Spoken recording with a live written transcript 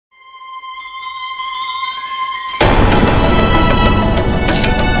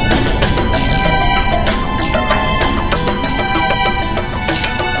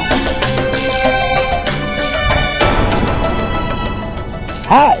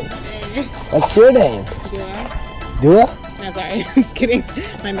What's your name? Dua. Dua? No, sorry. I'm just kidding.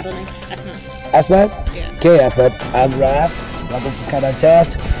 My middle name. Asmae. Asmae? Yeah. Okay, Asmae. I'm Raph. Welcome to Skydive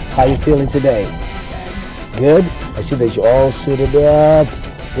Taft. How you feeling today? Good. I see that you're all suited up,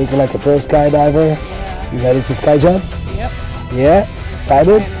 looking like a pro skydiver. Yeah. You ready to sky jump? Yep. Yeah?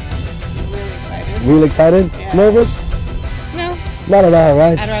 Excited? Really excited. Really excited? Yeah. Nervous? No. Not at all,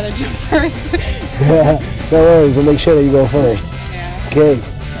 right? I'd rather jump first. No worries, we'll make sure that you go first. Yeah. Okay.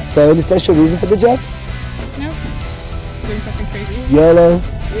 So any special reason for the jump? No. Doing something crazy. YOLO?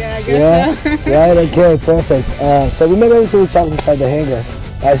 Yeah, I guess so. Right, okay, perfect. So remember everything we talked inside the hangar.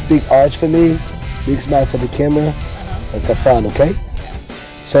 Nice big arch for me, big smile for the camera. Let's have fun, okay?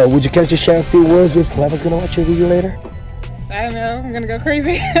 So would you care to share a few words with whoever's gonna watch your video later? I don't know, I'm gonna go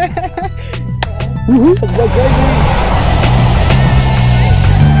crazy. Woohoo! Let's go crazy!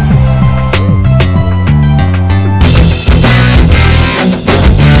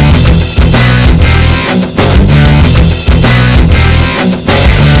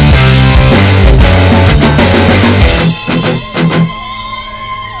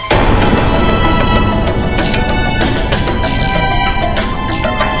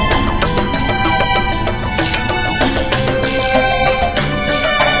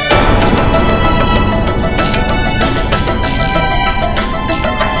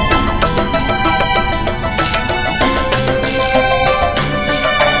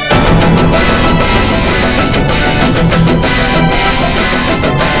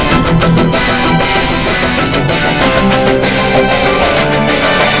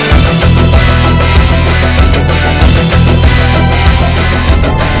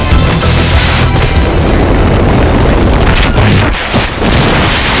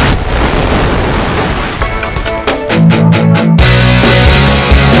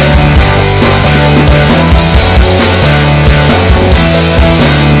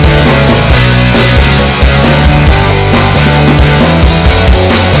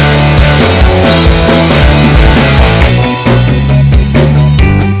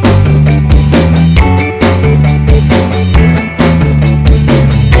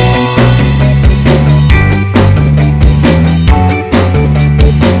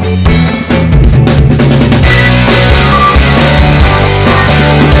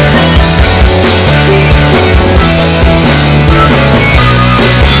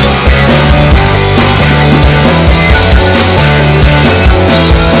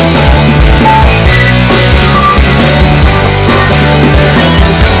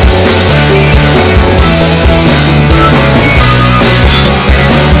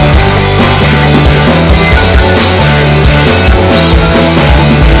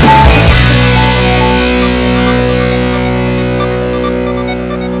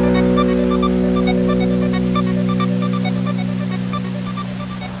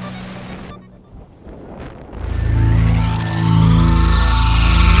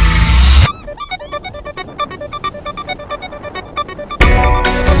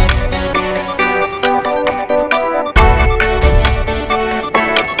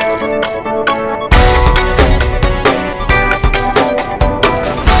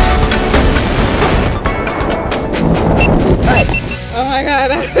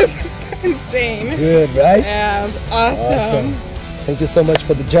 That was insane. Good, right? Yeah, it was awesome. Thank you so much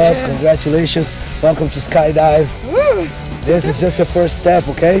for the job. Yeah. Congratulations. Welcome to Skydive. Woo. This is just the first step,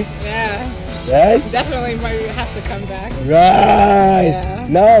 okay? Yeah. Right? Definitely might have to come back. Right. Yeah.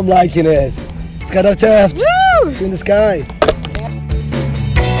 Now I'm liking it. Skydive Taft. Woo! See you in the sky.